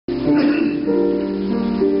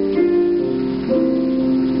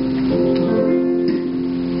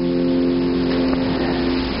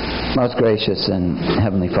Most gracious and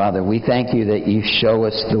Heavenly Father, we thank you that you show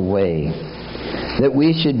us the way, that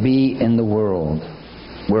we should be in the world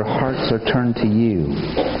where hearts are turned to you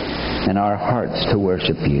and our hearts to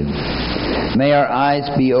worship you. May our eyes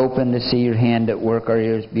be open to see your hand at work, our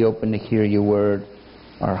ears be open to hear your word,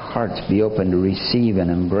 our hearts be open to receive and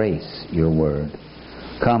embrace your word.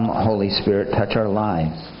 Come, Holy Spirit, touch our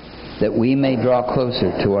lives, that we may draw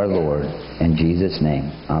closer to our Lord. In Jesus'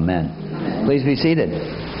 name, amen. Please be seated.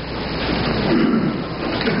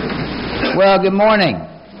 Well, good morning.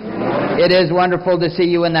 It is wonderful to see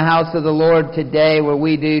you in the house of the Lord today, where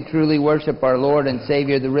we do truly worship our Lord and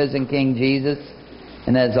Savior, the risen King Jesus.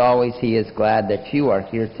 And as always, He is glad that you are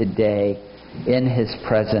here today in His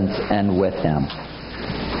presence and with Him.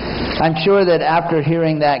 I'm sure that after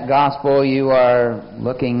hearing that gospel, you are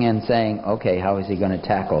looking and saying, okay, how is he going to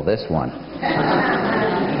tackle this one?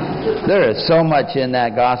 There is so much in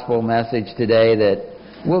that gospel message today that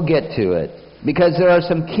we'll get to it. Because there are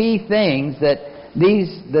some key things that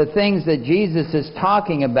the things that Jesus is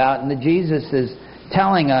talking about and that Jesus is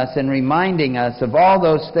telling us and reminding us of, all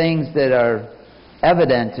those things that are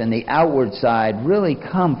evident in the outward side really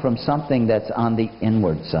come from something that's on the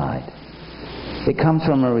inward side. It comes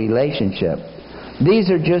from a relationship. These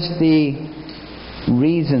are just the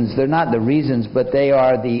reasons. They're not the reasons, but they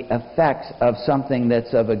are the effects of something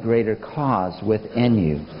that's of a greater cause within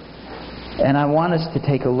you. And I want us to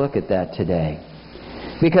take a look at that today.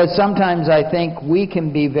 Because sometimes I think we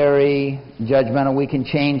can be very judgmental. We can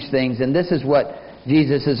change things. And this is what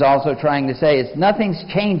Jesus is also trying to say. Is nothing's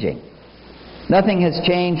changing. Nothing has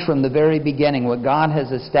changed from the very beginning. What God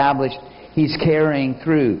has established, He's carrying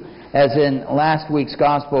through. As in last week's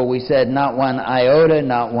gospel, we said not one iota,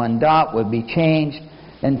 not one dot would be changed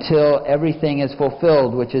until everything is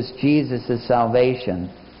fulfilled, which is Jesus' salvation.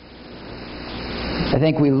 I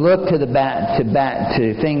think we look to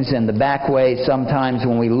things in the back way sometimes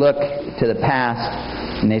when we look to the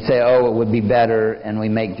past, and they say, oh, it would be better, and we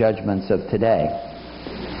make judgments of today.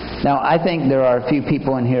 Now, I think there are a few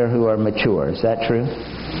people in here who are mature. Is that true?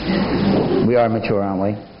 We are mature, aren't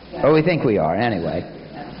we? Or we think we are, anyway.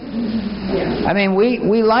 I mean,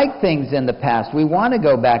 we like things in the past. We want to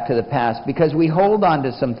go back to the past because we hold on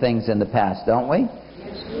to some things in the past, don't we?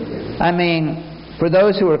 I mean, for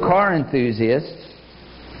those who are car enthusiasts,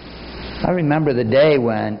 I remember the day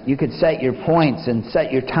when you could set your points and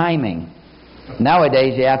set your timing.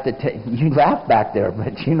 Nowadays, you have to you laugh back there,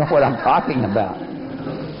 but you know what I'm talking about.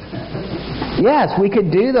 Yes, we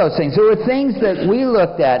could do those things. There were things that we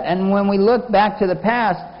looked at, and when we look back to the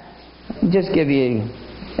past, I'll just give you,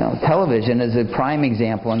 television is a prime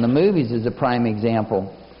example, and the movies is a prime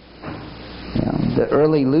example. The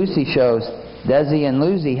early Lucy shows, Desi and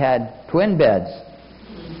Lucy had twin beds.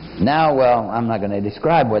 Now, well, I'm not going to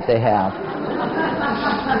describe what they have.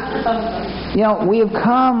 We have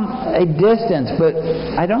come a distance, but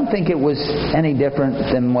I don't think it was any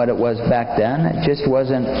different than what it was back then. It just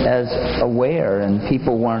wasn't as aware, and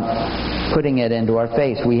people weren't putting it into our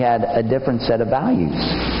face. We had a different set of values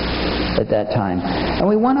at that time. And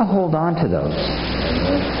we want to hold on to those.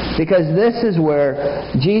 Because this is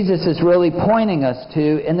where Jesus is really pointing us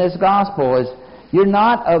to in this gospel is, you're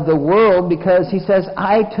not of the world, because He says,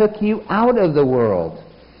 I took you out of the world.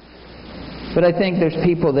 But I think there's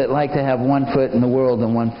people that like to have one foot in the world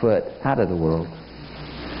and one foot out of the world.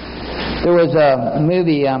 There was a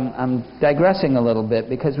movie, I'm digressing a little bit,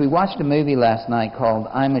 because we watched a movie last night called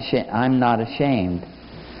I'm Not Ashamed.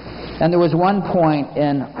 And there was one point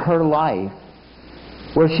in her life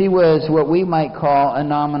where she was what we might call a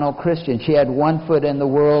nominal Christian. She had one foot in the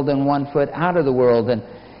world and one foot out of the world. And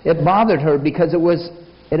it bothered her because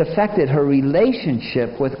it affected her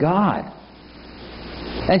relationship with God.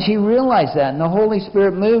 And she realized that, and the Holy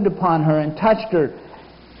Spirit moved upon her and touched her.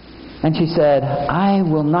 And she said, I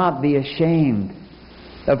will not be ashamed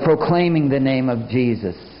of proclaiming the name of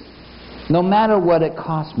Jesus. No matter what it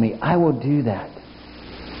costs me, I will do that.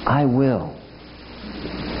 I will.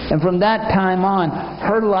 And from that time on,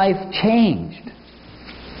 her life changed.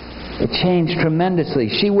 It changed tremendously.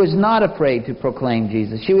 She was not afraid to proclaim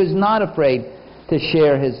Jesus. She was not afraid to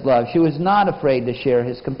share His love. She was not afraid to share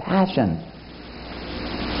His compassion.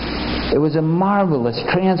 It was a marvelous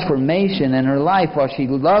transformation in her life while she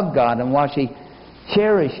loved God and while she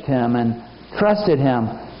cherished Him and trusted Him.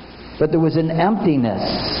 But there was an emptiness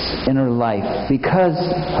in her life because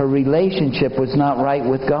her relationship was not right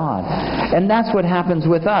with God. And that's what happens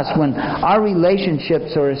with us when our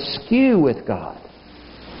relationships are askew with God.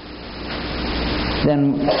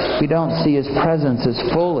 then we don't see His presence as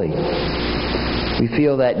fully. We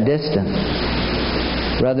feel that distance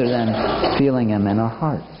rather than feeling Him in our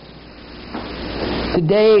hearts.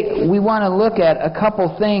 Today, we want to look at a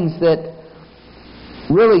couple things that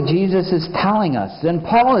really Jesus is telling us. And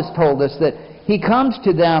Paul has told us that he comes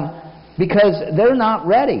to them because they're not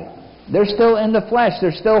ready. They're still in the flesh.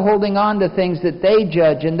 They're still holding on to things that they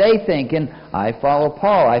judge and they think. And I follow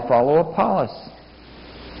Paul. I follow Apollos.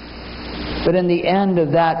 But in the end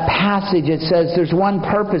of that passage, it says there's one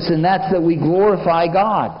purpose, and that's that we glorify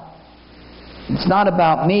God. It's not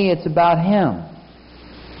about me, it's about Him.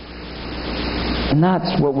 And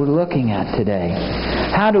that's what we're looking at today.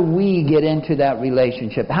 How do we get into that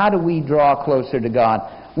relationship? How do we draw closer to God?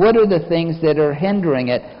 What are the things that are hindering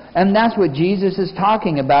it? And that's what Jesus is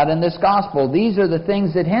talking about in this gospel. These are the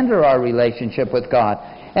things that hinder our relationship with God.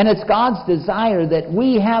 And it's God's desire that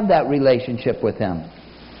we have that relationship with Him.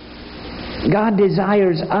 God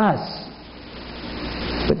desires us.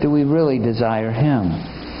 But do we really desire Him?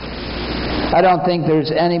 I don't think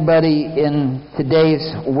there's anybody in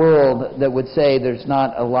today's world that would say there's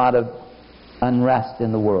not a lot of unrest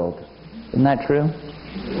in the world. Isn't that true?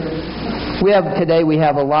 Today we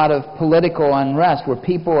have a lot of political unrest where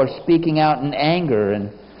people are speaking out in anger,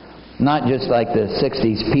 and not just like the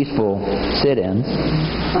 60s peaceful sit-ins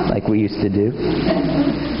like we used to do.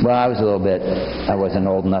 Well, I wasn't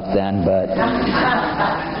old enough then, but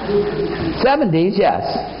 70s, yes.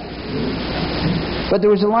 But there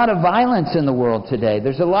was a lot of violence in the world today.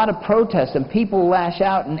 There's a lot of protest, and people lash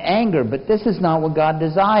out in anger, but this is not what God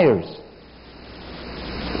desires.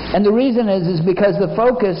 And the reason is because the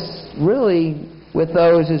focus really with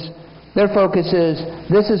those is, their focus is,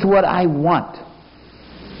 this is what I want.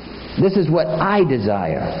 This is what I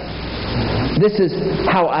desire. This is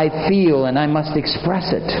how I feel, and I must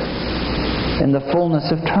express it in the fullness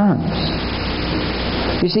of terms.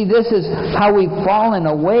 You see, this is how we've fallen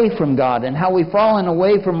away from God and how we've fallen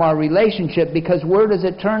away from our relationship, because where does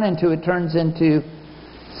it turn into? It turns into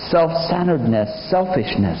self-centeredness,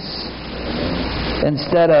 selfishness.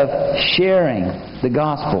 Instead of sharing the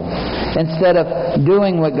gospel, instead of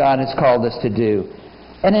doing what God has called us to do.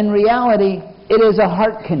 And in reality, it is a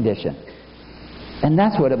heart condition. And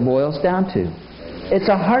that's what it boils down to. It's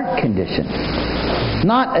a heart condition.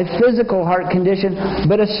 Not a physical heart condition,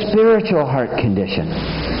 but a spiritual heart condition.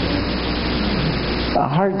 A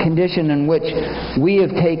heart condition in which we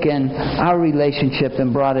have taken our relationship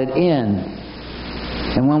and brought it in.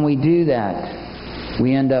 And when we do that,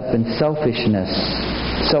 we end up in selfishness,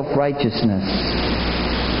 self-righteousness,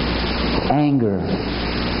 anger.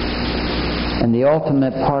 And the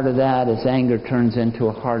ultimate part of that is anger turns into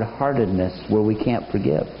a hard-heartedness where we can't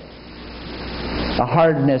forgive. A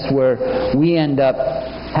hardness where we end up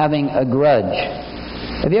having a grudge.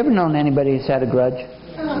 Have you ever known anybody who's had a grudge?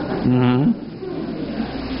 Mm-hmm.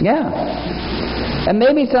 Yeah. And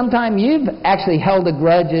maybe sometime you've actually held a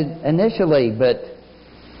grudge initially, but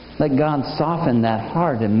let God soften that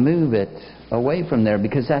heart and move it away from there,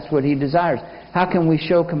 because that's what He desires. How can we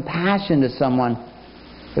show compassion to someone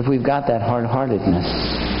if we've got that hard-heartedness?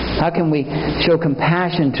 How can we show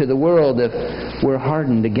compassion to the world if we're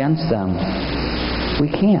hardened against them? We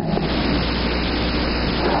can't.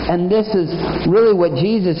 And this is really what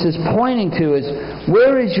Jesus is pointing to, is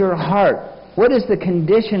where is your heart? What is the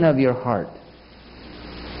condition of your heart?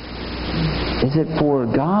 Is it for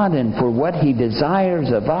God and for what He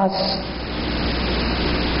desires of us?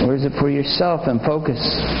 Or is it for yourself and focus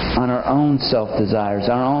on our own self-desires,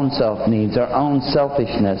 our own self-needs, our own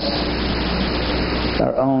selfishness,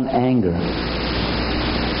 our own anger?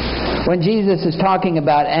 When Jesus is talking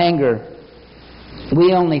about anger,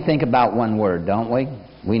 we only think about one word, don't we?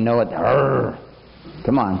 We know it.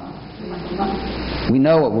 Come on. We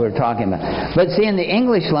know what we're talking about. But see, in the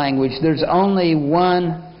English language, there's only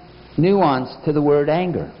one nuance to the word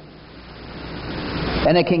anger.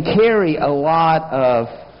 And it can carry a lot of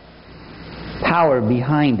power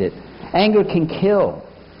behind it. Anger can kill.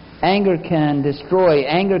 Anger can destroy.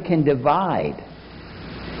 Anger can divide.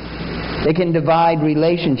 It can divide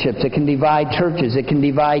relationships. It can divide churches. It can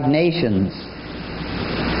divide nations.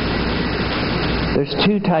 There's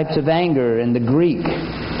two types of anger in the Greek.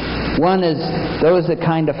 One is those that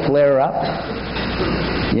kind of flare up.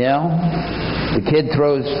 You know? The kid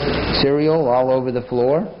throws cereal all over the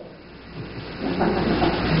floor.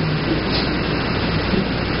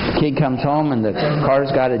 The kid comes home and the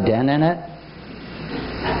car's got a dent in it.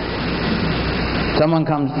 Someone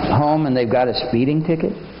comes home and they've got a speeding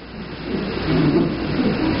ticket.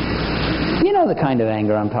 You know the kind of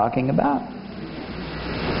anger I'm talking about.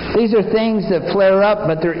 These are things that flare up,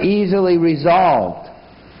 but they're easily resolved.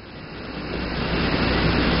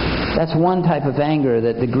 That's one type of anger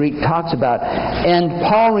that the Greek talks about. And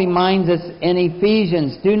Paul reminds us in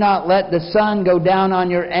Ephesians, do not let the sun go down on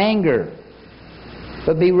your anger,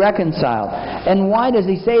 but be reconciled. And why does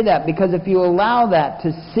he say that? Because if you allow that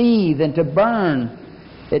to seethe and to burn,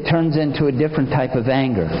 it turns into a different type of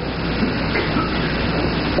anger.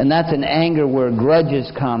 And that's an anger where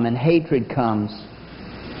grudges come and hatred comes.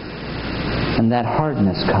 And that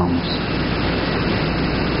hardness comes.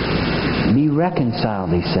 Be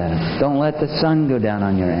reconciled, he says. Don't let the sun go down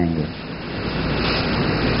on your anger.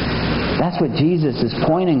 That's what Jesus is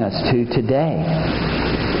pointing us to today.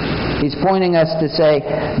 He's pointing us to say,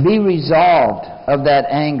 be resolved of that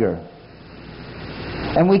anger.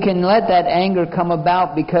 And we can let that anger come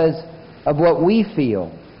about because of what we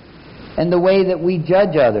feel and the way that we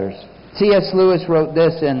judge others. C.S. Lewis wrote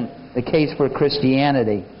this in The Case for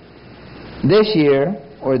Christianity. This year,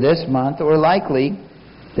 or this month, or likely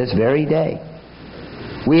this very day,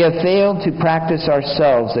 we have failed to practice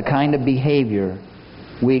ourselves the kind of behavior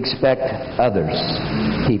we expect others,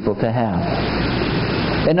 people, to have.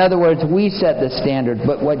 In other words, we set the standard,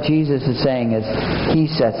 but what Jesus is saying is He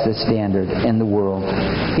sets the standard in the world.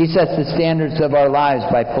 He sets the standards of our lives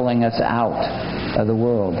by pulling us out of the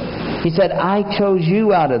world. He said, I chose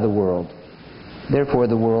you out of the world, therefore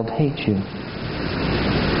the world hates you.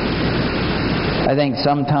 I think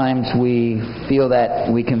sometimes we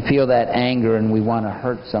can feel that anger and we want to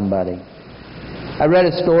hurt somebody. I read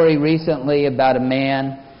a story recently about a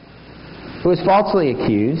man who was falsely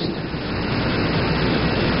accused.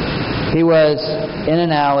 He was in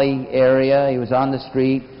an alley area, he was on the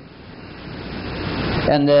street,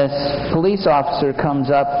 and this police officer comes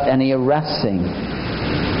up and he arrests him.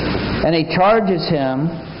 And he charges him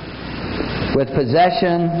with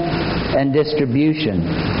possession and distribution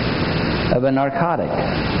of a narcotic.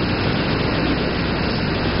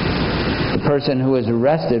 The person who was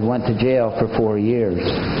arrested went to jail for 4 years.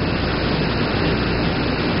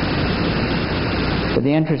 But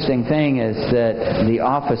the interesting thing is that the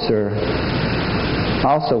officer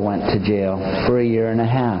also went to jail for 1.5 years.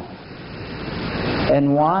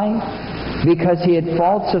 And why? Because he had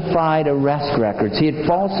falsified arrest records. He had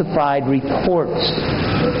falsified reports.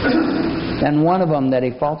 And one of them that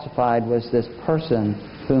he falsified was this person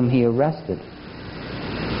whom he arrested,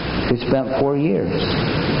 who spent 4 years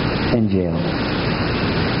in jail.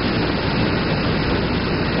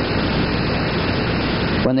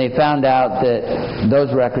 When they found out that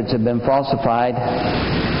those records had been falsified,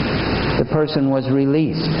 the person was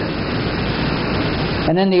released.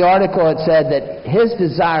 And in the article it said that his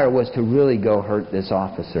desire was to really go hurt this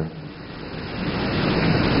officer.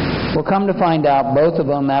 Well, come to find out, both of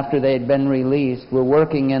them, after they had been released, were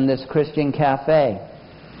working in this Christian cafe.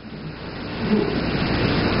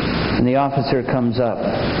 And the officer comes up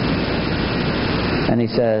and he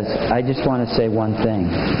says, I just want to say one thing.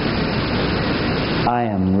 I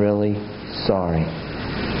am really sorry.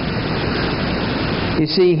 You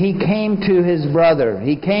see, he came to his brother.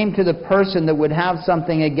 He came to the person that would have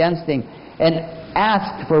something against him and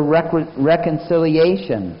asked for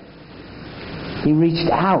reconciliation. He reached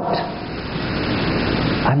out.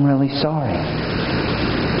 I'm really sorry.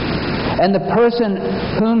 And the person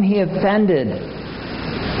whom he offended,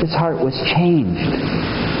 his heart was changed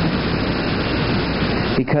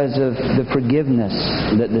because of the forgiveness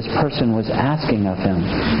that this person was asking of him.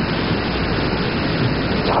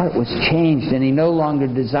 His heart was changed and he no longer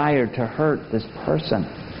desired to hurt this person.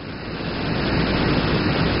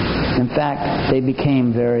 In fact, they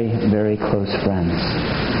became very, very close friends.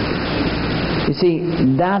 You see,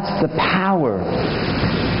 that's the power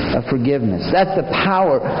of forgiveness. That's the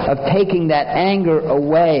power of taking that anger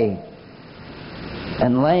away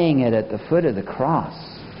and laying it at the foot of the cross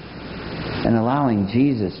and allowing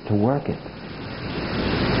Jesus to work it.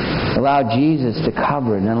 Allow Jesus to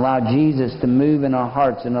cover it and allow Jesus to move in our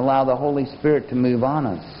hearts and allow the Holy Spirit to move on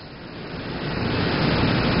us.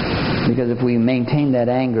 Because if we maintain that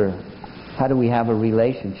anger, how do we have a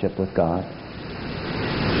relationship with God?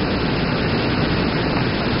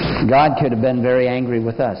 God could have been very angry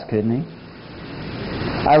with us, couldn't He?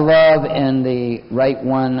 I love in the Right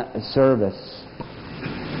One service,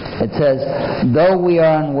 it says, though we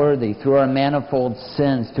are unworthy through our manifold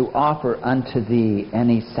sins to offer unto Thee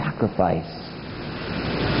any sacrifice.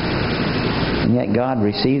 And yet God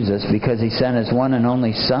receives us because He sent His one and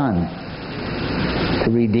only Son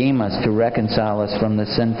to redeem us, to reconcile us from the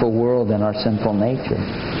sinful world and our sinful nature.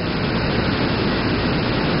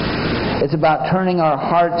 It's about turning our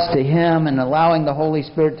hearts to Him and allowing the Holy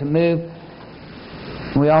Spirit to move.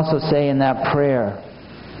 We also say in that prayer,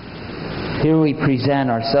 Here we present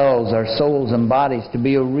ourselves, our souls and bodies, to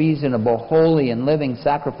be a reasonable, holy, and living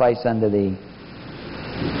sacrifice unto Thee.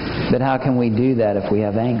 But how can we do that if we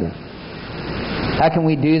have anger? How can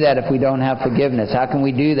we do that if we don't have forgiveness? How can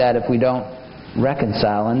we do that if we don't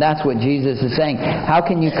reconcile? And that's what Jesus is saying. How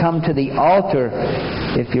can you come to the altar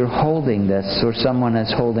if you're holding this or someone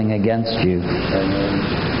is holding against you?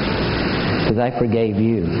 Because I forgave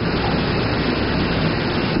you.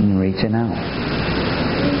 And reaching out.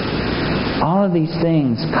 All of these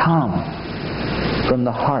things come from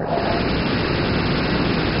the heart.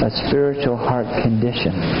 A spiritual heart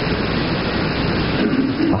condition.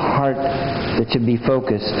 A heart that should be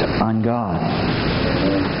focused on God.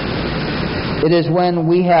 It is when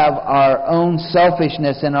we have our own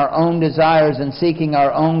selfishness and our own desires and seeking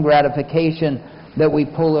our own gratification that we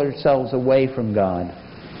pull ourselves away from God,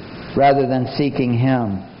 rather than seeking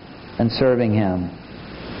Him and serving Him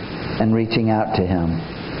and reaching out to Him.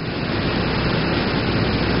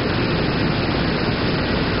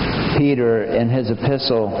 Peter, in his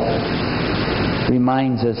epistle,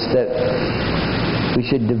 reminds us that we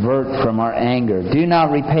should divert from our anger. Do not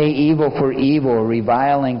repay evil for evil, or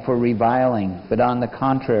reviling for reviling, but on the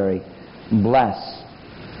contrary, bless.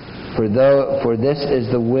 For this is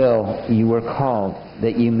the will you were called,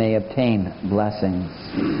 that you may obtain blessings.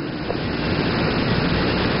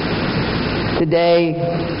 Today,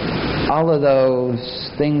 all of those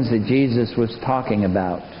things that Jesus was talking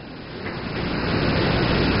about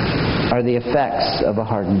are the effects of a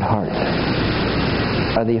hardened heart,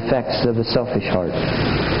 are the effects of a selfish heart.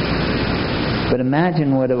 But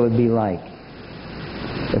imagine what it would be like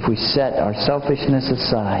if we set our selfishness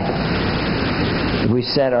aside, if we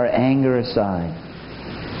set our anger aside,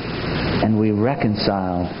 and we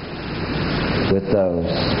reconciled with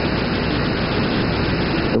those.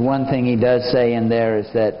 The one thing he does say in there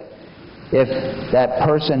is that if that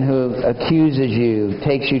person who accuses you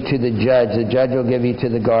takes you to the judge will give you to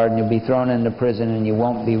the guard and you'll be thrown into prison and you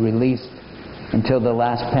won't be released until the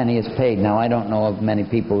last penny is paid. Now, I don't know of many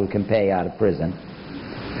people who can pay out of prison.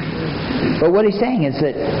 But what he's saying is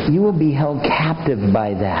that you will be held captive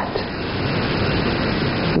by that.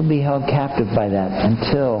 You'll be held captive by that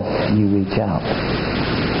until you reach out,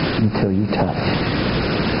 until you touch.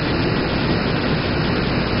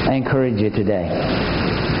 I encourage you today.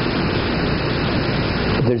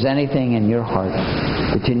 If there's anything in your heart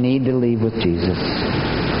that you need to leave with Jesus,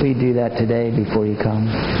 will you do that today before you come?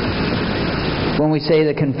 When we say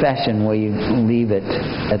the confession, will you leave it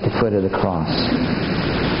at the foot of the cross?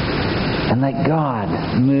 And let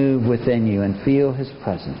God move within you and feel His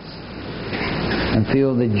presence. And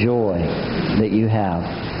feel the joy that you have.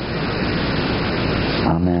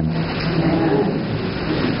 Amen.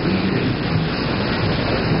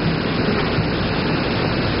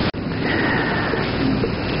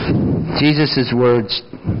 Jesus' words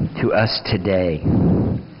to us today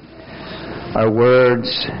are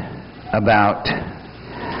words about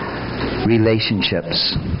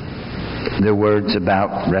relationships. They're words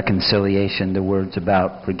about reconciliation. They're words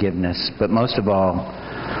about forgiveness. But most of all,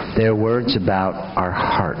 they're words about our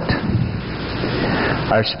heart.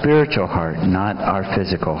 Our spiritual heart, not our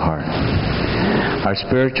physical heart. Our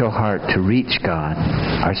spiritual heart to reach God.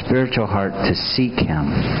 Our spiritual heart to seek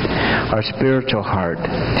Him. Our spiritual heart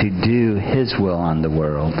to do His will on the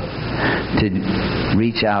world. To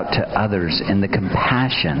reach out to others in the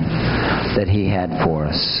compassion that He had for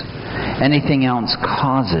us. Anything else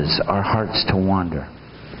causes our hearts to wander.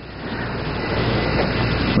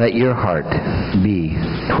 Let your heart be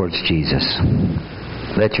towards Jesus.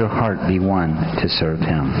 Let your heart be one to serve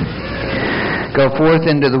Him. Go forth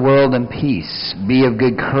into the world in peace. Be of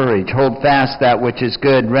good courage. Hold fast that which is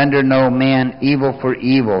good. Render no man evil for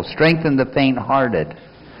evil. Strengthen the faint-hearted.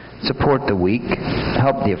 Support the weak.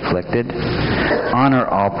 Help the afflicted. Honor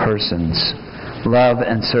all persons. Love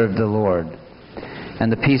and serve the Lord.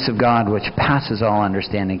 And the peace of God, which passes all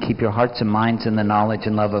understanding, keep your hearts and minds in the knowledge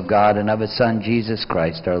and love of God and of His Son, Jesus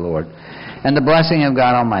Christ our Lord. And the blessing of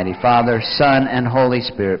God Almighty, Father, Son, and Holy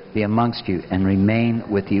Spirit be amongst you and remain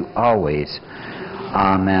with you always.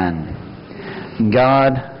 Amen.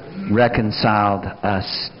 God reconciled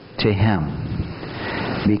us to Him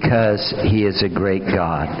because He is a great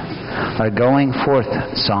God. Our going forth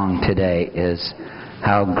song today is,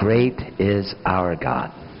 How Great is Our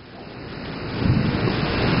God.